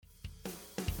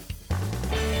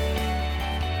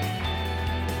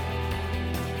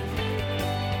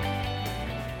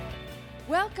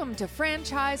Welcome to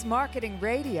Franchise Marketing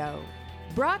Radio,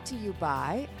 brought to you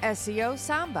by SEO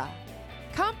Samba.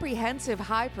 Comprehensive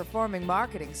high-performing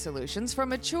marketing solutions for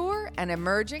mature and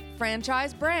emerging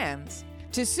franchise brands.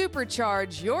 To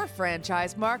supercharge your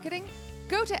franchise marketing,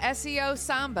 go to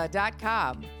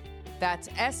SEOSamba.com. That's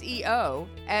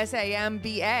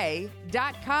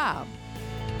SEOSAMBA.com.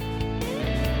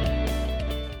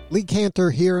 Lee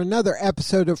Cantor here, another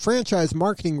episode of Franchise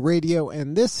Marketing Radio,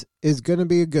 and this is going to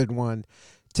be a good one.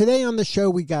 Today on the show,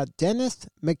 we got Dennis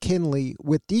McKinley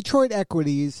with Detroit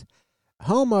Equities,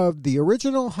 home of the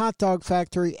Original Hot Dog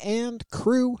Factory and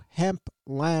Crew Hemp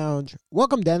Lounge.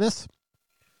 Welcome, Dennis.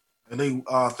 Lee,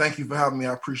 thank you for having me.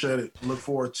 I appreciate it. Look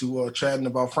forward to chatting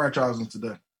about franchising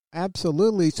today.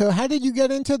 Absolutely. So how did you get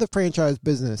into the franchise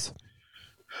business?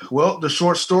 Well, the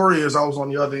short story is I was on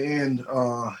the other end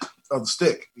of the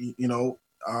stick. You know,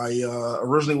 I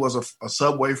originally was a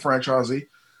Subway franchisee,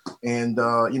 and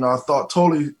I thought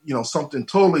totally, something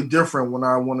totally different when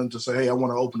I wanted to say, hey, I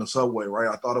want to open a Subway, right?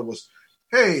 I thought it was,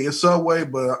 hey, it's Subway,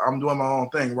 but I'm doing my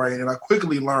own thing, right? And I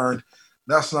quickly learned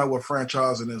that's not what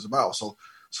franchising is about. So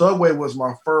Subway was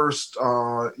my first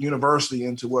university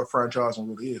into what franchising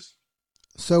really is.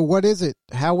 So what is it?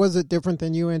 How was it different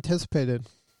than you anticipated?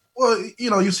 Well,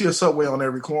 you see a Subway on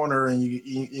every corner, and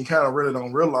you kind of really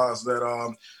don't realize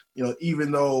that,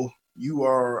 even though you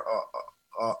are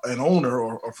an owner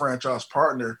or a franchise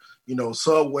partner,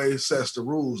 Subway sets the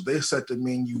rules. They set the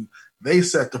menu. They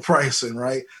set the pricing,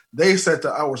 right? They set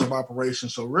the hours of operation.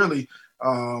 So really,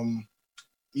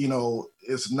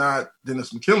 it's not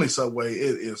Dennis McKinley Subway.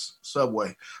 It is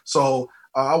Subway. So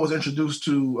I was introduced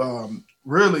to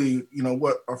really,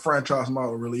 what a franchise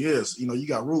model really is. You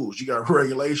got rules, you got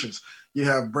regulations, you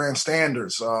have brand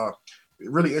standards. It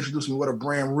really introduced me what a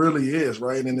brand really is,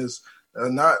 right? And it's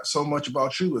not so much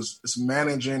about you. It's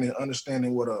managing and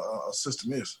understanding what a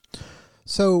system is.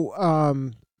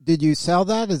 So did you sell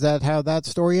that? Is that how that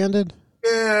story ended?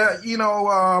 Yeah,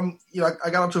 I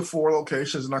got up to 4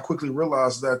 locations, and I quickly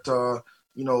realized that,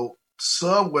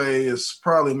 Subway is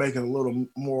probably making a little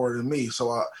more than me.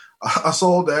 So I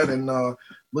sold that and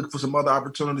looked for some other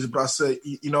opportunities. But I said,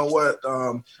 you know what?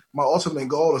 My ultimate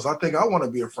goal is I think I want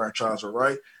to be a franchisor,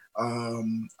 right?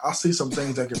 I see some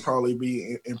things that could probably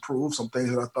be improved, some things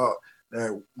that I thought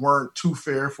that weren't too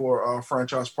fair for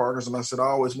franchise partners. And I said I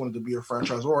always wanted to be a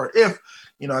franchisor if,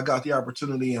 I got the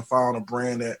opportunity and found a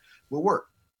brand that would work.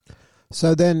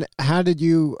 So then how did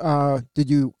you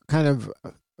kind of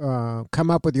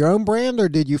come up with your own brand, or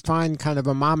did you find kind of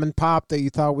a mom and pop that you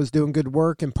thought was doing good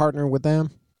work and partner with them?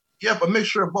 Yep, a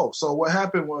mixture of both. So what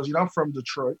happened was, I'm from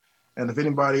Detroit, and if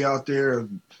anybody out there has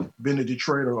been to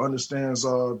Detroit or understands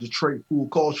Detroit food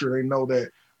culture, they know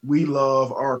that we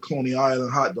love our Coney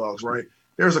Island hot dogs, right?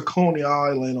 There's a Coney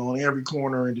Island on every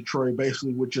corner in Detroit,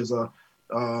 basically, which is a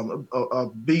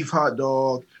beef hot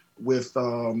dog with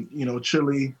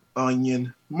chili,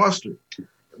 onion, mustard.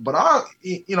 But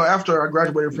after I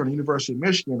graduated from the University of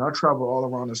Michigan, I traveled all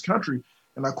around this country,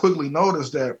 and I quickly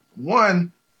noticed that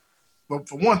for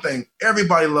one thing,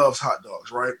 everybody loves hot dogs,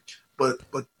 right? But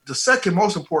the second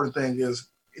most important thing is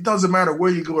it doesn't matter where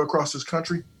you go across this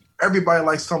country, everybody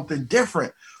likes something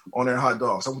different on their hot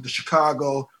dogs. I went to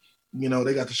Chicago,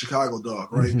 they got the Chicago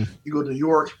dog, right? Mm-hmm. You go to New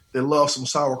York, they love some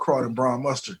sauerkraut and brown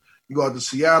mustard. You go out to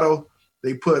Seattle,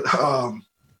 they put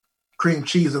cream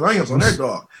cheese and onions on their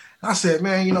dog. I said,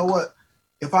 man, you know what?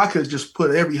 If I could just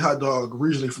put every hot dog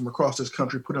regionally from across this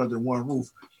country, put it under one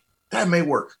roof, that may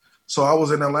work. So I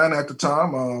was in Atlanta at the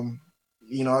time. I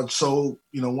sold,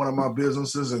 one of my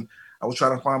businesses, and I was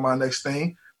trying to find my next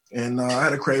thing. And I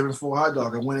had a craving for a hot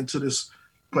dog. I went into this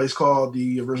place called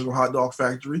the Original Hot Dog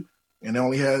Factory, and they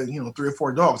only had, 3 or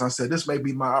 4 dogs. I said, this may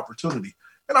be my opportunity.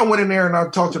 And I went in there and I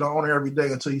talked to the owner every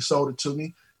day until he sold it to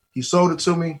me. He sold it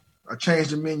to me. I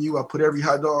changed the menu. I put every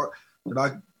hot dog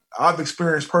that I've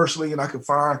experienced personally and I could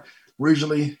find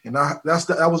regionally. And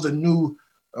that was the new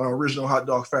Original Hot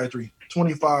Dog Factory,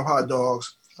 25 hot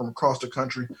dogs from across the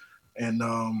country. And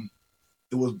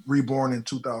it was reborn in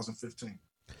 2015.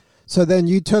 So then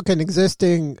you took an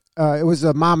existing, it was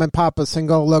a mom and pop, a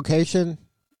single location?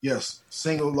 Yes,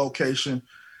 single location,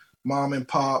 mom and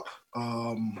pop,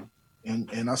 and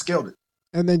I scaled it.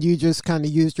 And then you just kind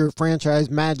of used your franchise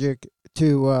magic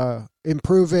to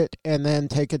improve it and then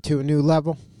take it to a new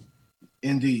level?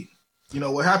 Indeed.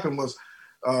 What happened was,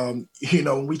 when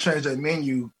we changed that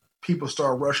menu, people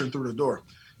started rushing through the door.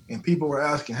 And people were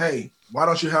asking, hey, why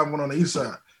don't you have one on the east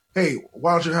side? Hey,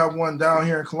 why don't you have one down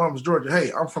here in Columbus, Georgia? Hey,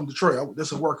 I'm from Detroit.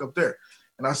 This will work up there.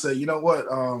 And I said, you know what?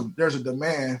 There's a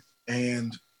demand,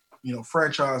 and,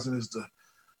 franchising is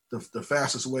the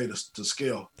fastest way to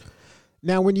scale.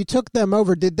 Now, when you took them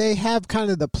over, did they have kind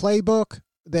of the playbook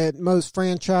that most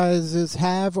franchises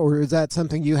have, or is that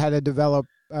something you had to develop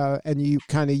and you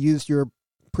kind of used your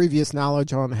previous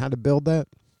knowledge on how to build that?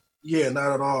 Yeah,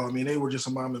 not at all. I mean, they were just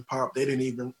a mom and pop. They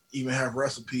didn't even have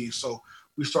recipes. So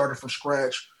we started from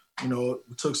scratch. You know,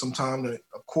 it took some time to,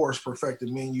 of course, perfect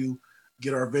the menu,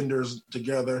 get our vendors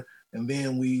together, and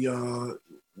then we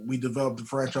developed the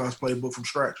franchise playbook from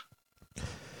scratch.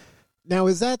 Now,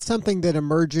 is that something that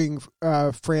emerging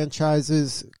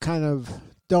franchises kind of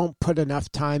don't put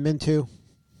enough time into?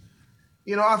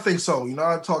 You know, I think so. You know,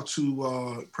 I talk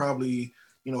to probably,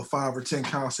 5 or 10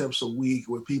 concepts a week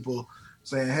with people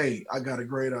saying, hey, I got a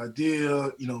great idea.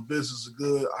 You know, business is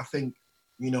good. I think,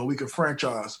 we could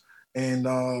franchise. And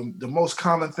the most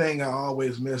common thing I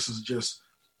always miss is just,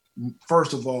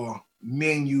 first of all,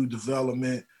 menu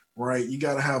development, right? You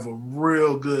got to have a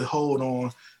real good hold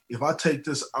on. If I take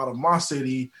this out of my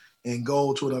city and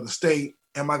go to another state,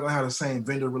 am I going to have the same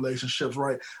vendor relationships,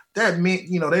 right? That means,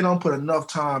 they don't put enough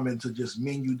time into just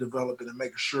menu development and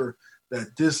making sure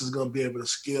that this is going to be able to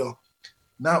scale.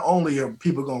 Not only are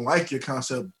people going to like your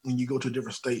concept when you go to a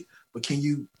different state, but can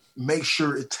you make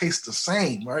sure it tastes the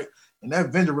same, right? And that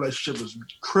vendor relationship is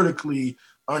critically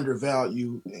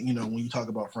undervalued, when you talk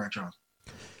about franchise.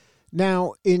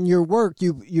 Now, in your work,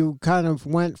 you kind of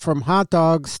went from hot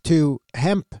dogs to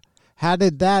hemp. How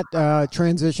did that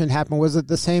transition happen? Was it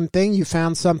the same thing? You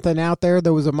found something out there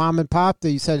that was a mom and pop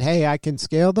that you said, hey, I can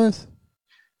scale this?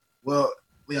 Well,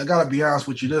 I got to be honest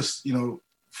with you. This,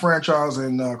 franchise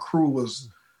and crew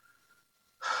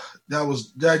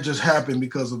that just happened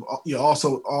because of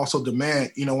also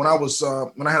demand.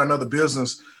 When I had another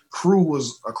business, crew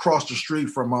was across the street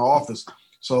from my office.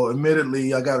 So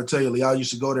admittedly, I got to tell you, I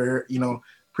used to go there,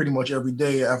 pretty much every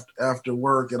day after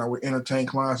work, and I would entertain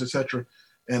clients, etc.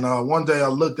 And one day I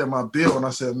looked at my bill and I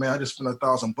said, man, I just spent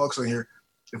 $1,000 in here.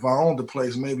 If I owned the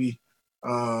place, maybe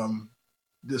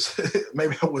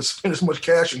maybe I would spend as much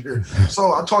cash in here.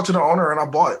 So I talked to the owner and I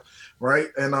bought it, right?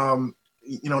 And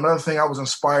another thing, I was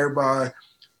inspired by,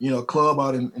 a club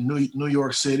out in New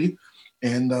York City,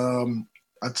 and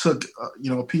I took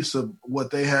a piece of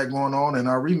what they had going on and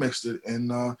I remixed it,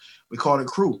 and we called it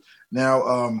Crew.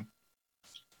 Now,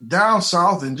 down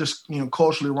south and just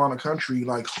culturally around the country,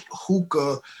 like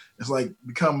hookah is like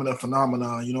becoming a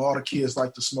phenomenon. All the kids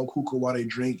like to smoke hookah while they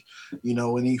drink,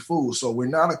 and eat food. So we're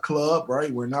not a club,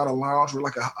 right? We're not a lounge. We're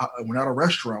we're not a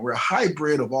restaurant. We're a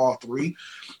hybrid of all three,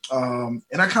 and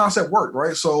that concept worked,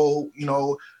 right? So we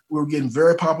were getting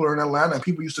very popular in Atlanta, and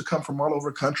people used to come from all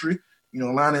over the country.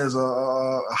 Atlanta is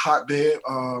a hotbed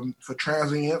for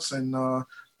transients and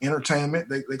entertainment.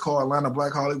 They call Atlanta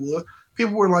Black Hollywood.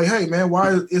 People were like, hey, man,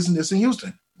 why isn't this in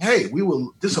Houston? Hey,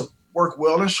 this will work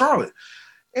well in Charlotte.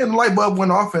 And the light bulb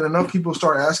went off, and enough people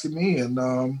started asking me. And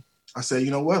I said,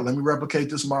 you know what, let me replicate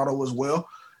this model as well.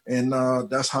 And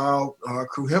that's how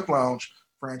Crew Hemp Lounge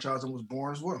franchising was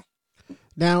born as well.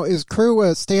 Now, is Crew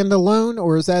a standalone,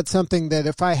 or is that something that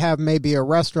if I have maybe a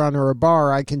restaurant or a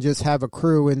bar, I can just have a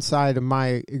Crew inside of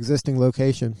my existing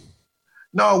location?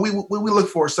 No, we look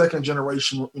for second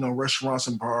generation, restaurants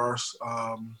and bars.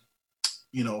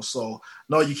 So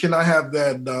no, you cannot have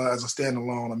that as a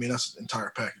standalone. I mean, that's the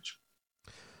entire package.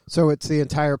 So it's the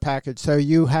entire package. So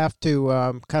you have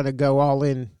to kind of go all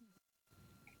in.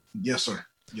 Yes, sir.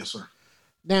 Yes, sir.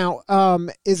 Now,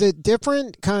 is it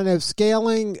different kind of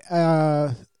scaling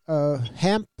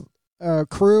hemp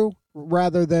Crew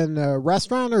rather than a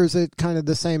restaurant, or is it kind of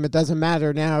the same? It doesn't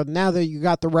matter now. Now that you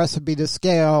got the recipe to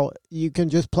scale, you can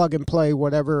just plug and play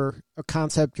whatever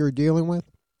concept you're dealing with?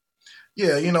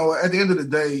 Yeah, at the end of the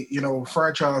day,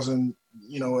 franchising,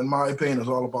 in my opinion, is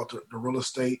all about the real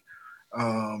estate.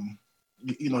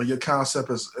 Your concept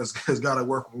has got to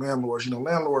work with landlords.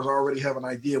 Landlords already have an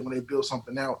idea when they build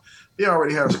something out. They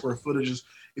already have square footages.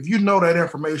 If you know that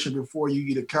information before you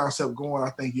get a concept going, I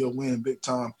think you'll win big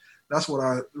time. That's what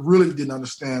I really didn't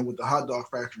understand with the hot dog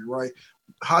factory, right?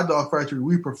 Hot dog factory,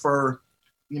 we prefer,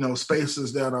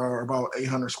 spaces that are about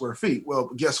 800 square feet. Well,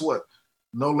 guess what?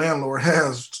 No landlord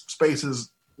has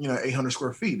spaces, 800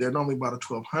 square feet. They're normally about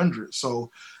 1,200. So,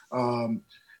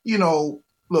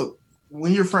 look,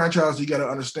 when you're franchised, you got to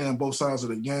understand both sides of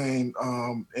the game.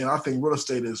 And I think real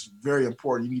estate is very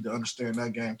important. You need to understand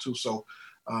that game too. So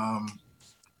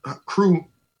Crew,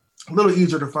 a little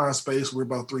easier to find space. We're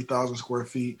about 3,000 square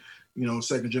feet,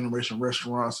 second generation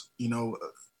restaurants, due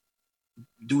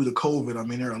to COVID. I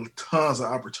mean, there are tons of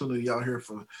opportunity out here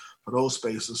for those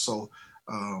spaces. So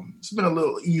it's been a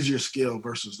little easier scale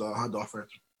versus the hot dog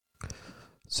factory.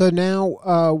 So now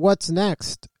what's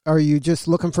next? Are you just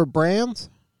looking for brands?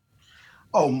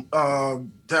 Oh,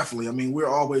 definitely. I mean, we're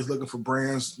always looking for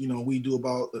brands. We do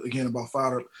about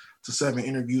 5 to 7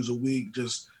 interviews a week,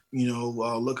 just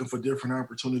looking for different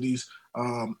opportunities.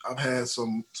 I've had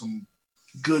some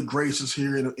good graces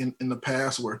here in the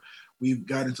past where we've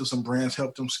got into some brands,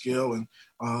 helped them scale, and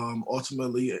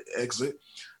ultimately exit.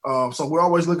 So we're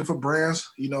always looking for brands.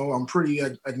 I'm pretty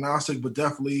agnostic, but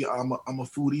definitely I'm a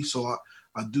foodie, so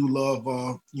I do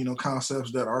love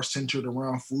concepts that are centered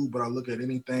around food. But I look at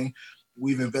anything.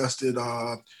 We've invested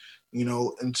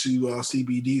into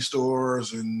CBD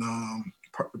stores and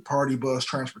party bus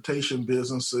transportation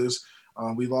businesses.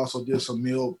 We've also did some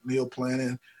meal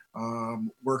planning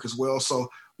work as well. So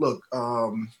look,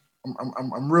 I'm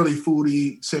really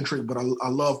foodie centric, but I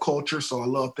love culture. So I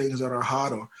love things that are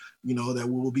hot or that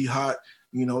will be hot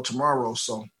tomorrow.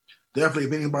 So definitely,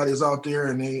 if anybody is out there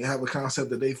and they have a concept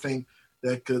that they think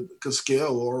that could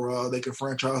scale or they could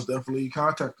franchise, definitely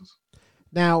contact us.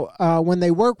 Now, when they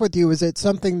work with you, is it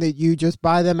something that you just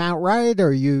buy them outright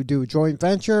or you do a joint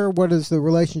venture? What does the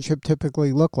relationship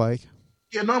typically look like?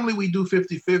 Yeah, normally we do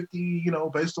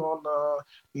 50-50, based on,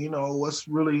 what's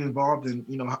really involved in,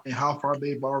 and how far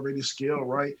they've already scaled,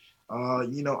 right? I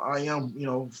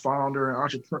am, founder and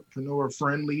entrepreneur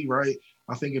friendly, right?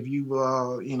 I think if you,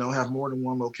 have more than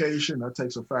one location, that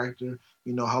takes a factor.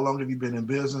 How long have you been in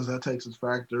business? That takes a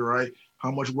factor, right?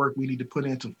 How much work we need to put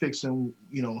into fixing,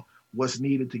 what's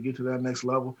needed to get to that next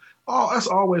level. Oh, that's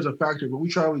always a factor, but we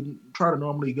try to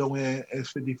normally go in as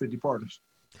 50-50 partners.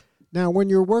 Now, when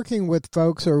you're working with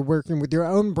folks or working with your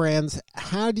own brands,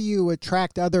 how do you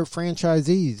attract other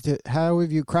franchisees? How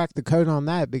have you cracked the code on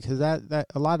that? Because that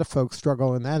a lot of folks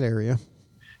struggle in that area.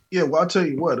 Yeah, well, I'll tell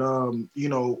you what,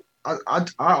 I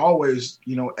always,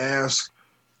 ask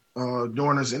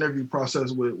during this interview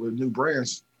process with new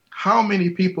brands, how many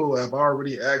people have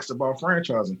already asked about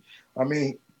franchising? I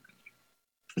mean,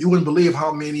 you wouldn't believe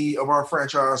how many of our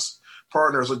franchise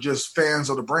partners are just fans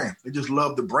of the brand. They just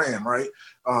love the brand, right?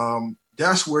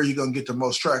 That's where you're going to get the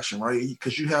most traction, right?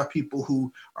 Because you have people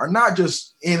who are not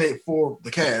just in it for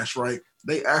the cash, right?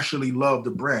 They actually love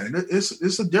the brand.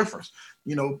 It's a difference.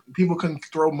 People can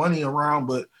throw money around,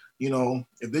 but,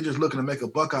 if they're just looking to make a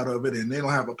buck out of it and they don't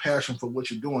have a passion for what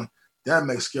you're doing, that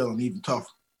makes scaling even tougher.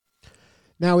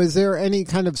 Now, is there any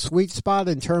kind of sweet spot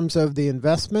in terms of the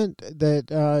investment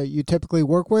that you typically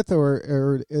work with,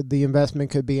 or the investment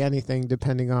could be anything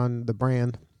depending on the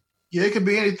brand? Yeah, it could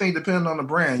be anything depending on the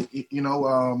brand.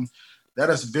 That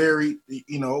is very,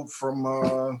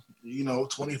 from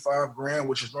 25 grand,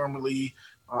 which is normally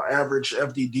average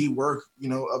FDD work,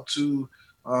 up to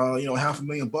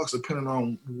 $500,000, depending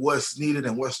on what's needed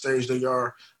and what stage they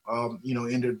are,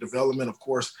 in their development. Of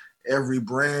course, every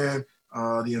brand.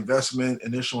 The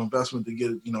initial investment to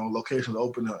get, locations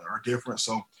open are different.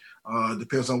 So it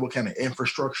depends on what kind of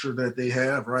infrastructure that they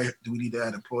have, right? Do we need to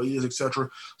add employees, et cetera?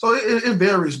 So it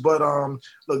varies. But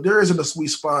look, there isn't a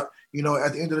sweet spot.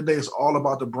 At the end of the day, it's all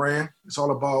about the brand. It's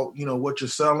all about, what you're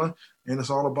selling. And it's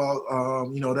all about,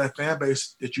 that fan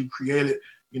base that you created,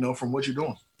 from what you're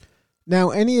doing.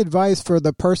 Now, any advice for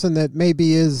the person that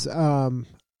maybe is a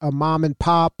mom and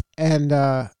pop, and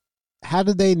how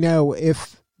do they know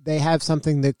if they have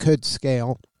something that could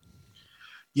scale?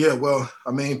 Yeah, well,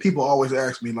 I mean, people always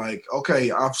ask me like, okay,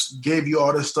 I've gave you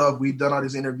all this stuff. We've done all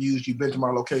these interviews. You've been to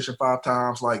my location 5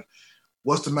 times. Like,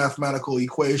 what's the mathematical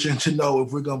equation to know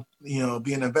if we're going to,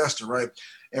 be an investor, right?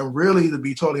 And really, to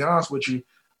be totally honest with you,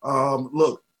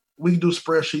 look, we do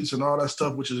spreadsheets and all that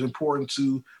stuff, which is important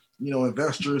to,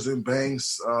 investors and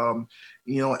banks,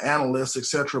 analysts, et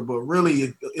cetera. But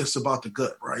really, it's about the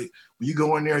gut, right? When you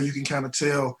go in there, you can kind of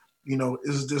tell,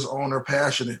 is this owner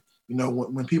passionate?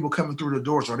 When people coming through the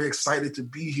doors, are they excited to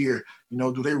be here?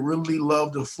 Do they really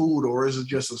love the food, or is it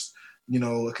just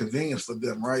a convenience for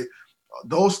them, right?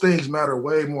 Those things matter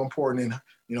way more important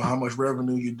than, how much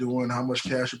revenue you're doing, how much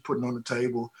cash you're putting on the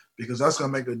table, because that's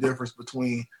going to make the difference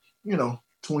between,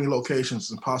 20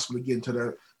 locations and possibly getting to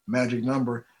that magic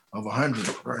number of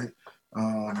 100, right?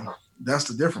 That's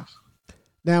the difference.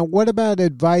 Now, what about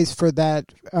advice for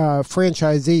that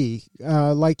franchisee?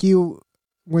 Like you,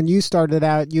 when you started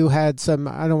out, you had some,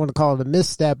 I don't want to call it a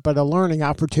misstep, but a learning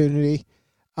opportunity.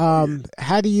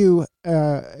 How do you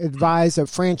advise a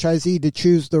franchisee to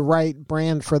choose the right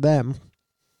brand for them?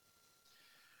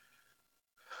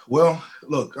 Well,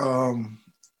 look, a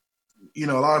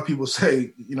lot of people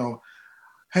say,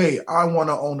 hey, I want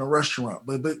to own a restaurant,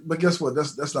 but guess what?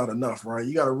 That's not enough, right?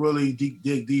 You got to really dig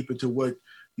deep into what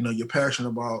you're passionate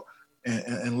about,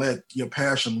 and let your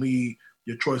passion lead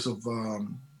your choice of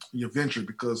your venture.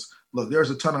 Because look, there's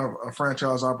a ton of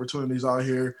franchise opportunities out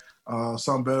here,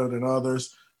 some better than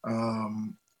others.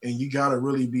 and you got to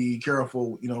really be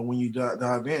careful, when you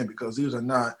dive in, because these are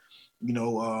not,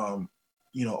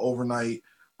 overnight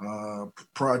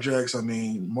projects. I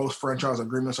mean, most franchise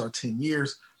agreements are 10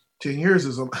 years. 10 years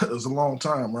is a long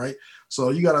time, right? So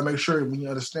you got to make sure when you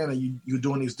understand that you're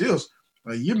doing these deals,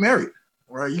 you're married,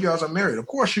 right? You guys are married. Of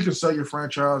course, you can sell your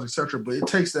franchise, etc., but it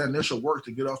takes that initial work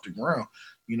to get off the ground.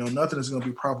 Nothing is going to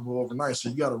be profitable overnight. So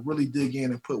you got to really dig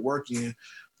in and put work in,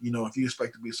 if you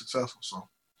expect to be successful. So.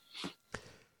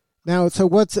 Now,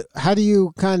 how do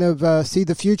you kind of see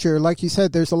the future? Like you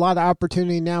said, there's a lot of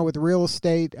opportunity now with real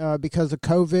estate because of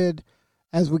COVID.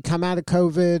 As we come out of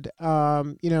COVID,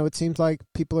 it seems like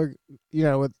people are,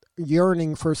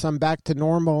 yearning for some back to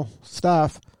normal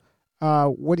stuff.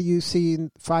 What do you see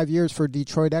in 5 years for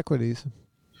Detroit Equities?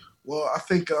 Well, I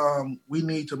think we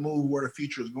need to move where the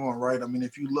future is going, right? I mean,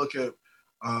 if you look at,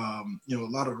 a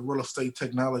lot of the real estate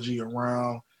technology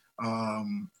around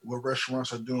what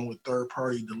restaurants are doing with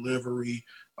third-party delivery,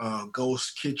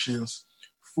 ghost kitchens,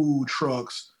 food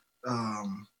trucks, I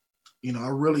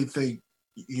really think,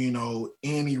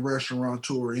 any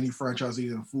restaurateur or any franchisee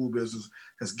in the food business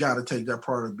has got to take that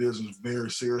part of the business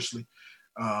very seriously.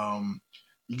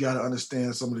 You got to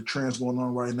understand some of the trends going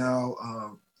on right now.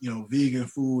 Vegan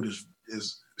food is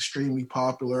extremely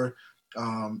popular.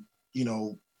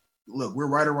 Look, we're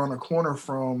right around the corner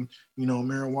from,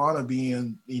 marijuana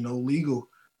being, legal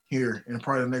here in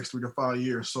probably the next 3 to 5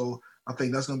 years. So I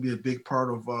think that's going to be a big part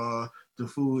of the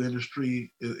food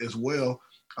industry as well.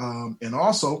 And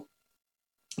also,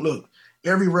 look,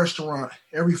 every restaurant,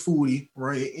 every foodie,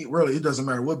 right? It doesn't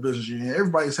matter what business you're in.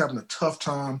 Everybody's having a tough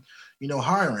time,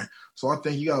 hiring. So I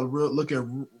think you got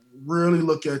to really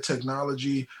look at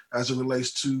technology as it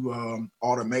relates to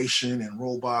automation and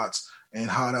robots and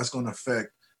how that's going to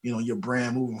affect, your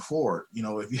brand moving forward.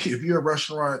 If you're a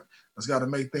restaurant that's got to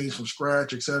make things from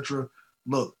scratch, etc.,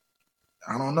 look,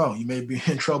 I don't know, you may be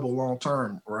in trouble long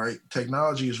term, right?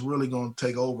 Technology is really going to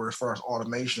take over as far as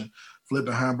automation,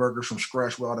 flipping hamburgers from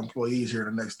scratch without employees here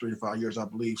in the next 3 to 5 years, I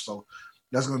believe. So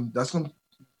that's going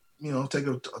to take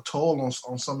a toll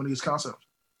on some of these concepts.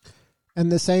 And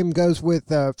the same goes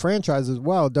with franchise as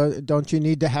well. Don't you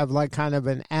need to have like kind of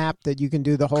an app that you can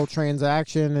do the whole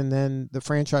transaction, and then the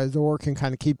franchisor can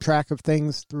kind of keep track of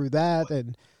things through that?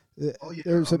 And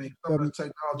some of the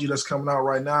technology that's coming out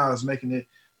right now is making it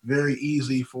very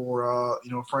easy for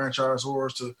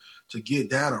franchisors to get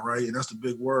data, right? And that's the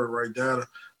big word, right? Data.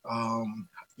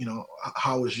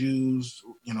 How it's used,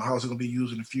 how is it going to be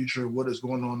used in the future? What is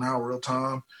going on now, real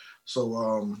time?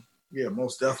 So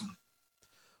most definitely.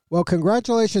 Well,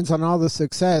 congratulations on all the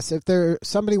success. If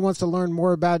somebody wants to learn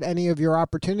more about any of your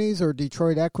opportunities or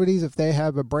Detroit Equities, if they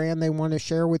have a brand they want to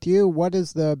share with you, what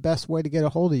is the best way to get a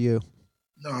hold of you?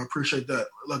 No, I appreciate that.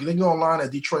 Look, you can go online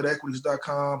at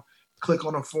DetroitEquities.com, click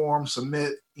on the form,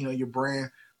 submit, your brand.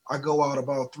 I go out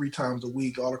about 3 times a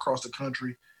week all across the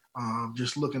country,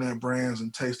 just looking at brands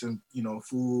and tasting,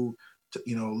 food,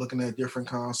 looking at different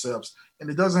concepts. And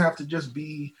it doesn't have to just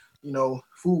be,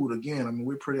 food. Again, I mean,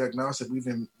 we're pretty agnostic. We've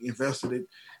invested it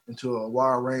into a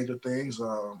wide range of things.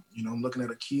 I'm looking at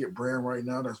a kid brand right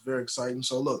now that's very exciting.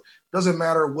 So look, doesn't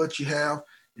matter what you have.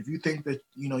 If you think that,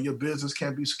 your business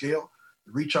can be scaled,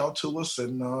 reach out to us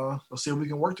and let's see if we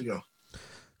can work together.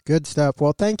 Good stuff.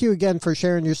 Well, thank you again for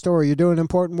sharing your story. You're doing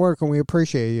important work and we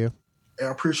appreciate you. Yeah,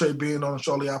 I appreciate being on the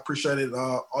show, Lee. I appreciate it.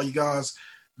 All you guys,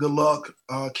 good luck.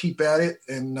 Keep at it,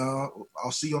 and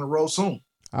I'll see you on the road soon.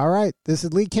 All right. This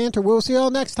is Lee Cantor. We'll see you all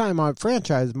next time on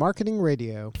Franchise Marketing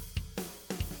Radio.